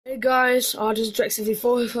Hey guys, this is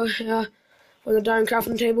Drex54 for the Diamond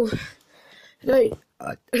Crafting Table. Today,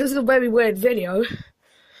 this is a very weird video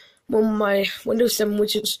on my Windows 7,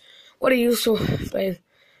 which is what I use for playing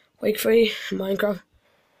Quake 3 and Minecraft.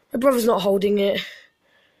 My brother's not holding it.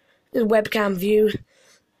 This is webcam view.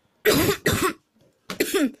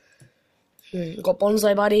 Got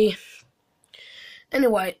Bonsai Buddy.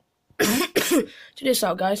 Anyway, check this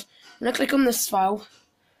out, guys. When I click on this file,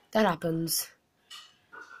 that happens.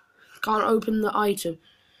 Can't open the item.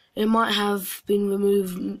 It might have been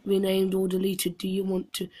removed, renamed, or deleted. Do you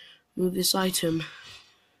want to move this item?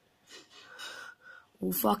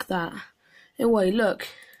 Well, fuck that. Anyway, look.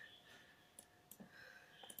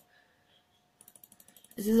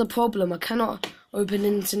 This is a problem. I cannot open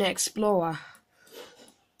Internet Explorer.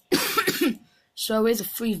 So here's a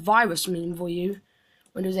free virus meme for you.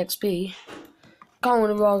 Windows XP. Can't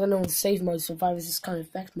want to log on the save mode, so viruses can't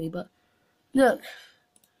affect me, but look.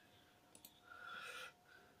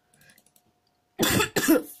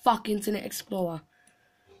 Fuck Internet Explorer.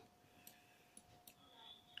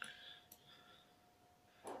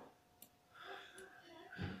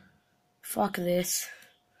 Fuck this.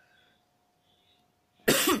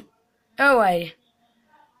 Anyway,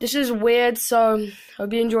 this is weird, so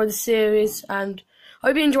hope you enjoy the series, and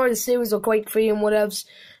hope you enjoy the series of Quake 3 and whatevs,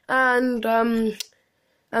 and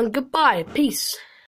goodbye, peace.